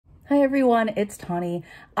Hi everyone, it's Tawney.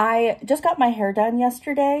 I just got my hair done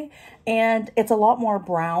yesterday and it's a lot more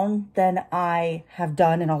brown than I have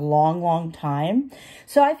done in a long time.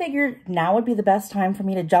 So I figured now would be the best time for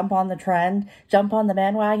me to jump on the trend, jump on the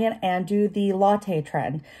bandwagon and do the latte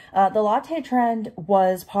trend. The latte trend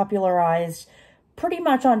was popularized pretty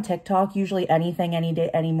much on TikTok. Usually anything any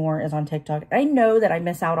day anymore is on TikTok. I know that I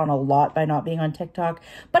miss out on a lot by not being on TikTok,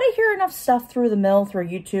 but I hear enough stuff through the mill, through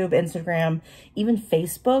YouTube, Instagram, even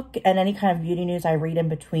Facebook, and any kind of beauty news I read in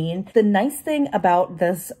between. The nice thing about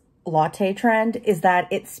this latte trend is that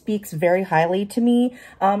it speaks very highly to me.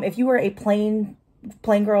 If you were a plain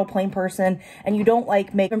girl, plain person, and you don't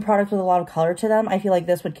like making products with a lot of color to them, I feel like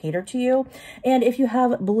this would cater to you. And if you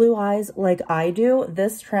have blue eyes like I do,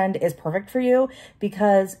 this trend is perfect for you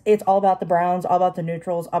because it's all about the browns, all about the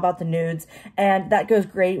neutrals, all about the nudes, and that goes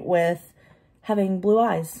great with having blue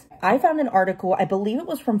eyes. I found an article, I believe it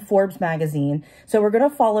was from Forbes magazine, so we're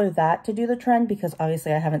gonna follow that to do the trend because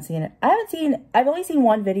obviously I haven't seen it. I've only seen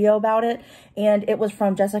one video about it, and it was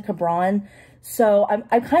from Jessica Braun. So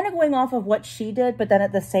I'm kind of going off of what she did, but then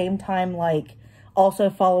at the same time, like,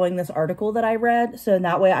 also following this article that I read. So in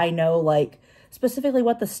that way I know, like, specifically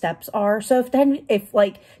what the steps are. So if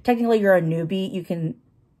like, technically you're a newbie, you can,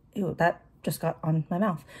 ew, that just got on my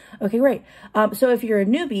mouth. Okay, great. So if you're a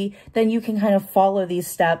newbie, then you can kind of follow these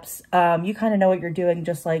steps. You kind of know what you're doing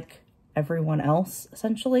just like everyone else,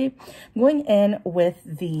 essentially. I'm going in with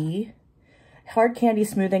the Hard Candy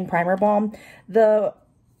Smoothing Primer Balm. The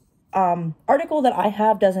article that I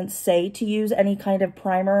have doesn't say to use any kind of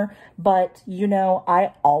primer, but you know,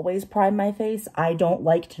 I always prime my face. I don't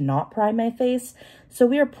like to not prime my face. So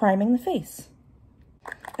we are priming the face.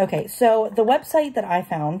 Okay, so the website that I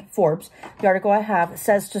found, Forbes, the article I have,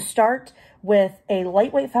 says to start with a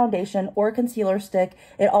lightweight foundation or concealer stick.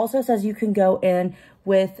 It also says you can go in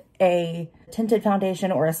with a tinted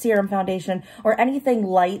foundation or a serum foundation or anything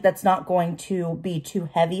light that's not going to be too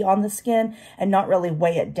heavy on the skin and not really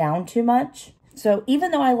weigh it down too much. So even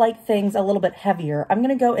though I like things a little bit heavier, I'm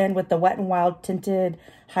going to go in with the Wet n Wild Tinted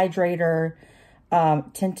Hydrator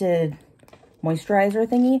Tinted Moisturizer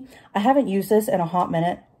thingy. I haven't used this in a hot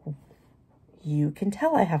minute. You can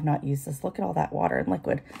tell I have not used this. Look at all that water and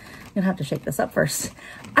liquid. I'm gonna have to shake this up first.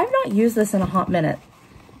 I've not used this in a hot minute,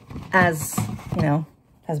 as you know,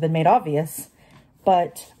 has been made obvious,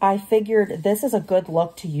 but I figured this is a good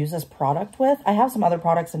look to use this product with. I have some other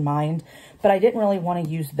products in mind, but I didn't really want to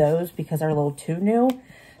use those because they're a little too new.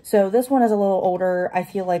 So this one is a little older. I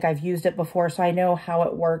feel like I've used it before, so I know how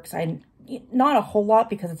it works. Not a whole lot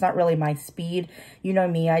because it's not really my speed. You know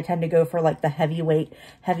me, I tend to go for like the heavyweight,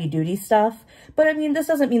 heavy duty stuff. But I mean, this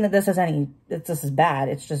doesn't mean that this is bad.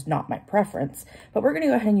 It's just not my preference. But we're going to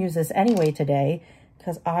go ahead and use this anyway today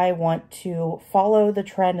because I want to follow the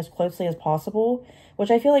trend as closely as possible, which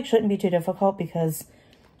I feel like shouldn't be too difficult because,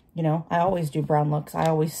 you know, I always do brown looks. I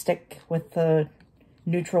always stick with the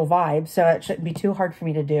neutral vibe, so it shouldn't be too hard for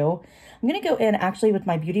me to do. I'm going to go in actually with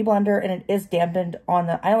my Beauty Blender, and it is dampened on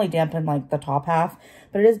the, I only dampened like the top half,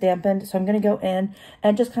 but it is dampened. So I'm going to go in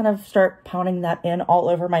and just kind of start pounding that in all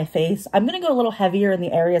over my face. I'm going to go a little heavier in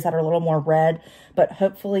the areas that are a little more red, but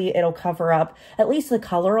hopefully it'll cover up at least the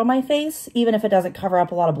color on my face, even if it doesn't cover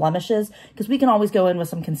up a lot of blemishes, because we can always go in with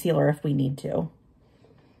some concealer if we need to.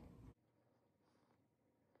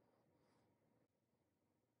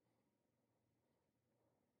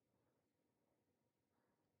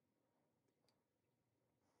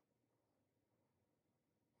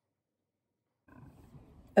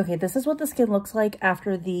 Okay, this is what the skin looks like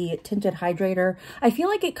after the tinted hydrator. I feel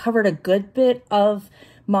like it covered a good bit of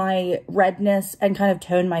my redness and kind of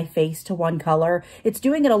toned my face to one color. It's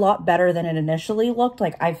doing it a lot better than it initially looked.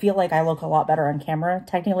 Like, I feel like I look a lot better on camera,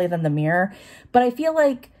 technically, than the mirror. But I feel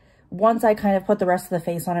like once I kind of put the rest of the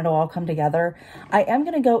face on, it'll all come together. I am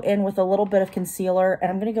going to go in with a little bit of concealer, and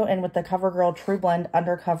I'm going to go in with the CoverGirl True Blend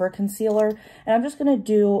Undercover Concealer. And I'm just going to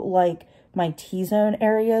do, like, my T-zone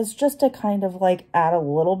areas just to kind of like add a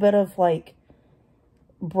little bit of like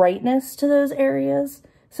brightness to those areas.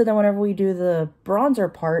 So then whenever we do the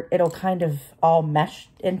bronzer part, it'll kind of all mesh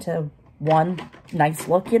into one nice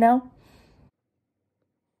look, you know?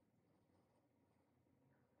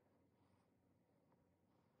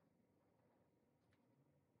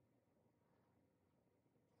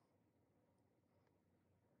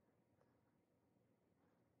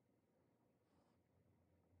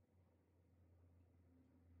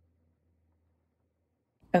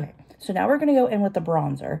 Okay, so now we're going to go in with the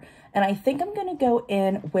bronzer. And I think I'm going to go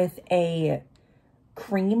in with a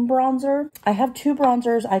cream bronzer. I have two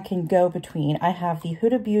bronzers I can go between. I have the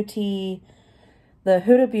Huda Beauty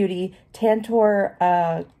Tantour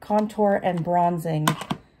Contour and Bronzing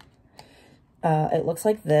It looks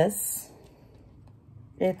like this.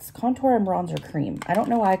 It's contour and bronzer cream. I don't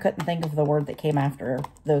know why I couldn't think of the word that came after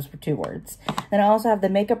those two words. Then I also have the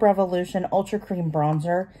Makeup Revolution Ultra Cream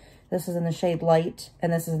Bronzer. This is in the shade Light,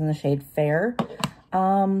 and this is in the shade Fair.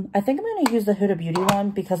 I think I'm going to use the Huda Beauty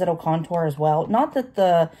one because it'll contour as well. Not that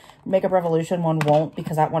the Makeup Revolution one won't,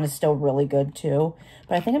 because that one is still really good too.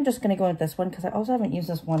 But I think I'm just going to go with this one because I also haven't used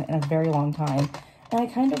this one in a very long time. And I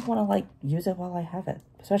kind of want to like use it while I have it.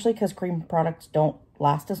 Especially because cream products don't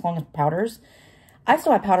last as long as powders. I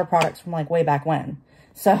still have powder products from like way back when.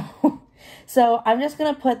 So, so I'm just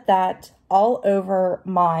going to put that all over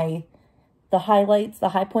the highlights, the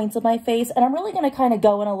high points of my face. And I'm really going to kind of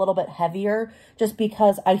go in a little bit heavier just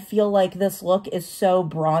because I feel like this look is so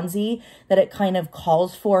bronzy that it kind of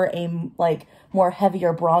calls for a like more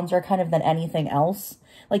heavier bronzer kind of than anything else.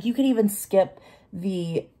 Like you could even skip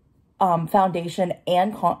the foundation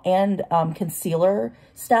and concealer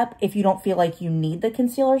step if you don't feel like you need the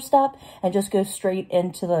concealer step, and just go straight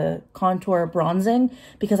into the contour bronzing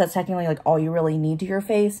because that's technically like all you really need to your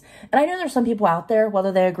face. And I know there's some people out there,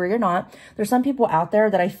 whether they agree or not, there's some people out there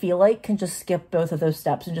that I feel like can just skip both of those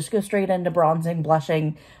steps and just go straight into bronzing,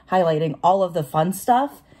 blushing, highlighting, all of the fun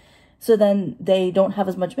stuff. So then they don't have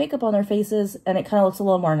as much makeup on their faces and it kind of looks a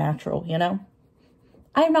little more natural, you know?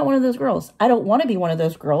 I am not one of those girls. I don't want to be one of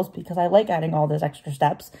those girls because I like adding all those extra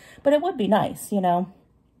steps, but it would be nice, you know.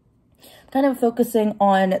 Kind of focusing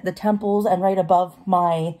on the temples and right above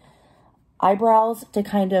my eyebrows to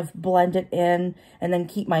kind of blend it in and then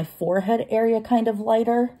keep my forehead area kind of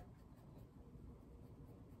lighter.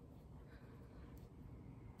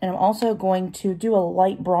 And I'm also going to do a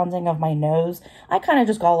light bronzing of my nose. I kind of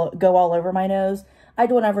just go all over my nose. I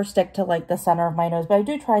don't ever stick to like the center of my nose, but I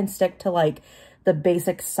do try and stick to like the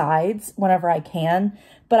basic sides whenever I can,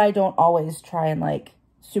 but I don't always try and like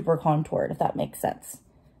super contour it, if that makes sense.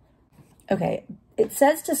 Okay, it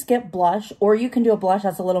says to skip blush, or you can do a blush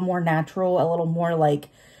that's a little more natural, a little more like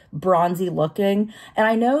bronzy looking. And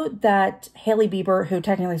I know that Hailey Bieber, who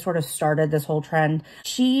technically sort of started this whole trend,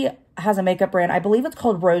 she has a makeup brand, I believe it's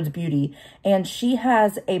called Rhodes Beauty, and she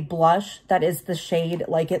has a blush that is the shade,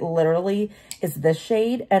 like it literally is this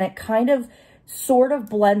shade, and it kind of sort of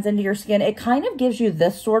blends into your skin. It kind of gives you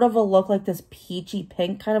this sort of a look, like this peachy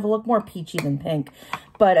pink kind of a look, more peachy than pink,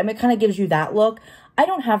 but I mean, it kind of gives you that look. I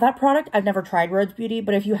don't have that product. I've never tried Rhodes Beauty,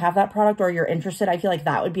 but if you have that product or you're interested, I feel like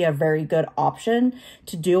that would be a very good option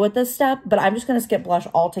to do with this step, but I'm just going to skip blush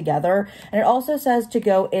altogether. And it also says to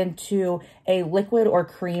go into a liquid or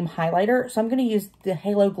cream highlighter. So I'm going to use the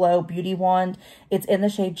Halo Glow Beauty Wand. It's in the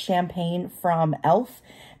shade Champagne from e.l.f.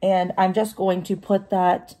 And I'm just going to put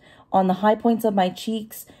that on the high points of my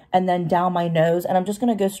cheeks and then down my nose. And I'm just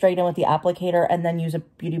going to go straight in with the applicator and then use a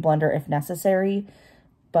beauty blender if necessary.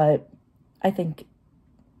 But I think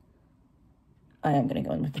I am going to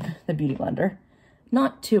go in with the beauty blender.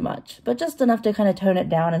 Not too much, but just enough to kind of tone it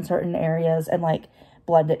down in certain areas and like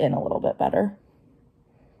blend it in a little bit better.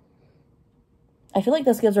 I feel like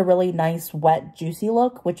this gives a really nice, wet, juicy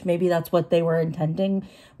look, which maybe that's what they were intending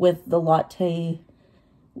with the Latte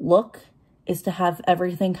look, is to have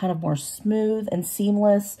everything kind of more smooth and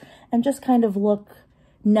seamless and just kind of look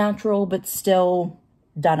natural, but still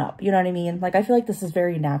done up, you know what I mean? Like, I feel like this is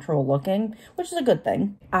very natural looking, which is a good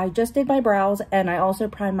thing. I just did my brows and I also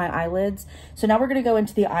primed my eyelids. So now we're going to go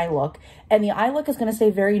into the eye look, and the eye look is going to stay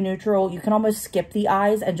very neutral. You can almost skip the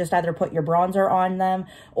eyes and just either put your bronzer on them,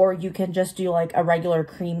 or you can just do like a regular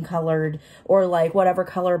cream colored or like whatever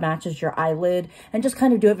color matches your eyelid and just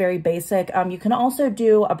kind of do it very basic. You can also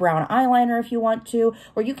do a brown eyeliner if you want to,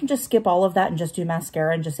 or you can just skip all of that and just do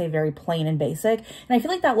mascara and just say very plain and basic. And I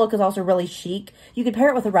feel like that look is also really chic. You could pair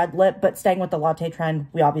it with a red lip, but staying with the Latte trend,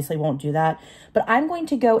 we obviously won't do that. But I'm going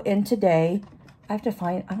to go in today. I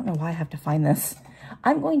don't know why I have to find this.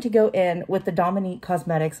 I'm going to go in with the Dominique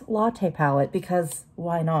Cosmetics Latte palette because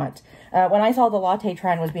why not? When I saw the Latte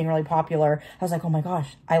trend was being really popular, I was like, oh my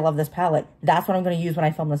gosh, I love this palette. That's what I'm going to use when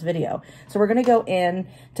I film this video. So we're going to go in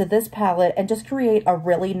to this palette and just create a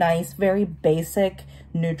really nice, very basic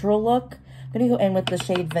neutral look. I'm going to go in with the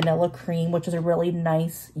shade Vanilla Cream, which is a really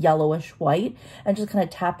nice yellowish white, and just kind of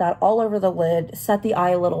tap that all over the lid, set the eye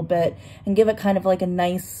a little bit, and give it kind of like a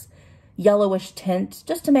nice yellowish tint,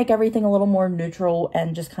 just to make everything a little more neutral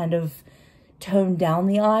and just kind of tone down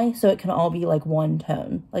the eye so it can all be like one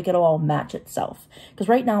tone, like it'll all match itself. Because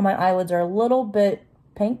right now my eyelids are a little bit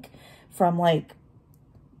pink from like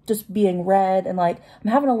just being red, and like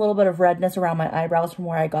I'm having a little bit of redness around my eyebrows from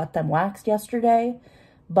where I got them waxed yesterday.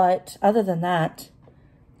 But other than that,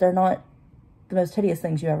 they're not the most hideous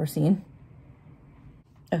things you've ever seen.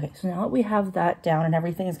 Okay, so now that we have that down and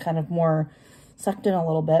everything is kind of more sucked in a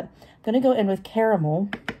little bit, going to go in with caramel,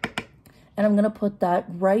 and I'm going to put that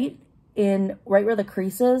right where the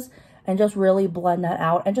crease is, and just really blend that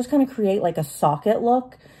out and just kind of create like a socket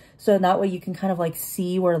look. So that way you can kind of like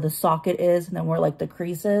see where the socket is and then where like the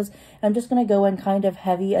crease is. I'm just going to go in kind of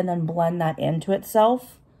heavy and then blend that into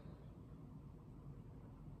itself.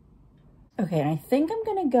 Okay, and I think I'm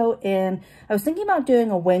going to go in, I was thinking about doing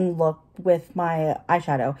a wing look with my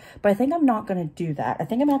eyeshadow, but I think I'm not going to do that. I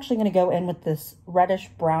think I'm actually going to go in with this reddish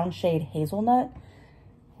brown shade Hazelnut.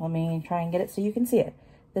 Let me try and get it so you can see it.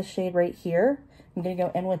 This shade right here. I'm going to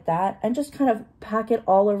go in with that and just kind of pack it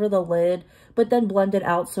all over the lid, but then blend it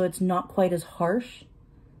out so it's not quite as harsh.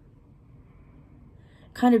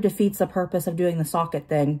 Kind of defeats the purpose of doing the socket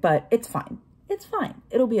thing, but it's fine. It's fine.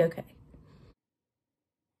 It'll be okay.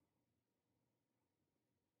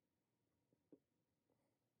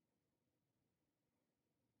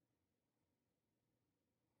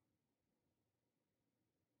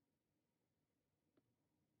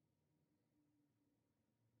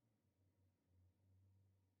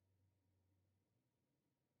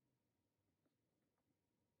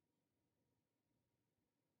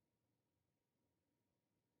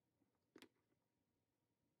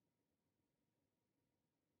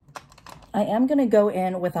 I am going to go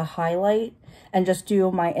in with a highlight and just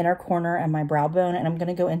do my inner corner and my brow bone, and I'm going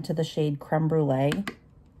to go into the shade Creme Brulee.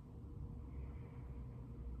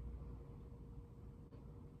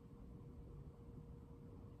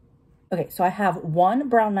 Okay, so I have one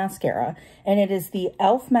brown mascara, and it is the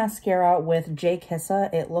e.l.f. mascara with J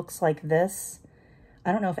Kissa. It looks like this.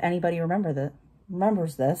 I don't know if anybody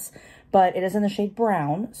remembers this, but it is in the shade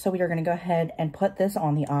brown. So we are going to go ahead and put this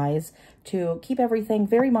on the eyes to keep everything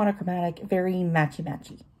very monochromatic, very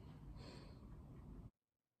matchy-matchy.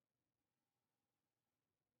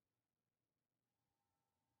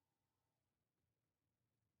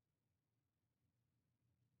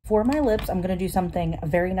 For my lips, I'm going to do something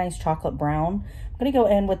very nice chocolate brown. I'm going to go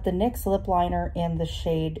in with the NYX lip liner in the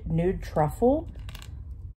shade Nude Truffle.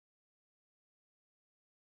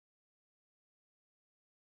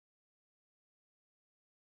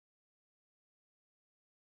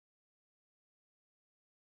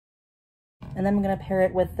 And then I'm going to pair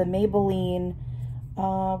it with the Maybelline,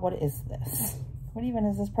 what is this? What even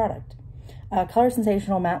is this product? Color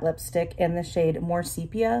Sensational Matte Lipstick in the shade More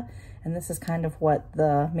Sepia. And this is kind of what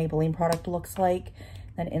the Maybelline product looks like.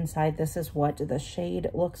 And inside this is what the shade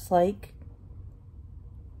looks like.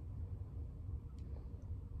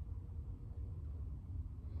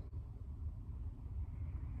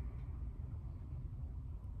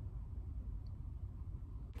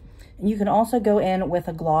 And you can also go in with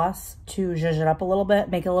a gloss to zhuzh it up a little bit,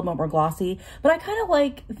 make it a little bit more glossy. But I kind of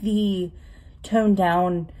like the toned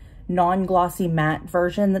down, non-glossy matte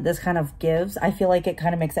version that this kind of gives. I feel like it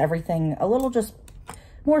kind of makes everything a little just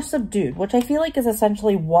more subdued, which I feel like is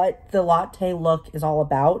essentially what the Latte look is all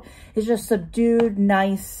about. It's just subdued,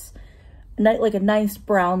 nice, like a nice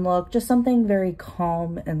brown look, just something very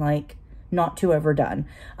calm and like not too overdone.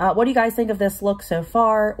 What do you guys think of this look so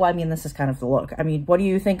far? Well, I mean, this is kind of the look. I mean, what do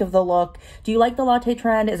you think of the look? Do you like the Latte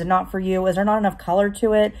trend? Is it not for you? Is there not enough color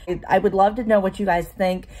to it? I would love to know what you guys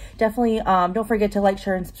think. Definitely don't forget to like,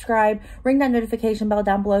 share, and subscribe. Ring that notification bell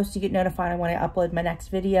down below so you get notified when I upload my next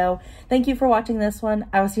video. Thank you for watching this one.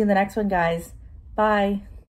 I will see you in the next one, guys. Bye.